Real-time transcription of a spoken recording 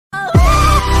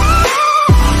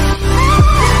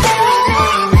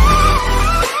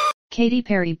Katy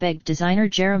Perry begged designer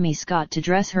Jeremy Scott to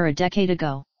dress her a decade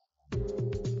ago.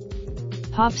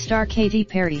 Pop star Katy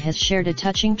Perry has shared a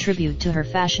touching tribute to her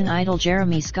fashion idol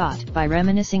Jeremy Scott by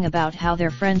reminiscing about how their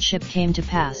friendship came to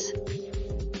pass.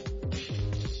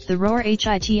 The roar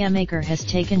hit maker has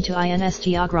taken to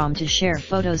Instagram to share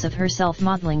photos of herself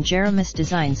modeling Jeremy's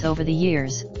designs over the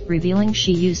years, revealing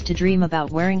she used to dream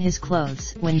about wearing his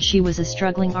clothes when she was a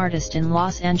struggling artist in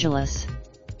Los Angeles.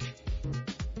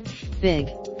 Big.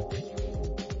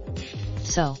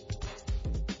 So.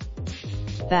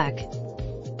 Back.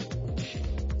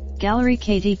 Gallery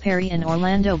Katy Perry and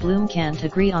Orlando Bloom can't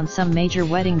agree on some major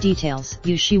wedding details.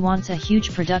 She wants a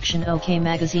huge production. OK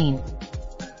Magazine.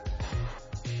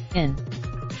 In.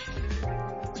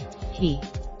 He.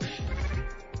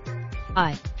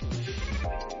 I.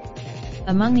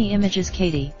 Among the images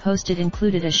Katy posted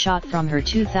included a shot from her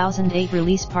 2008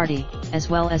 release party, as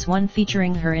well as one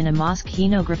featuring her in a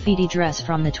Moschino graffiti dress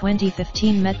from the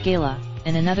 2015 Met Gala,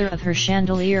 and another of her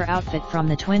chandelier outfit from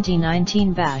the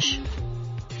 2019 Bash.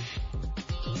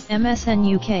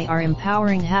 MSN UK are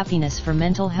empowering happiness for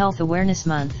Mental Health Awareness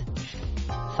Month.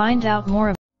 Find out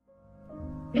more.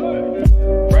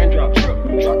 Raindrop,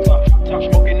 drop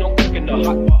top, smoking, no cooking the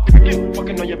hot pot.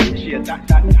 Fucking on your bitch, yeah,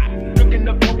 that. Looking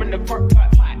up, open the park pot.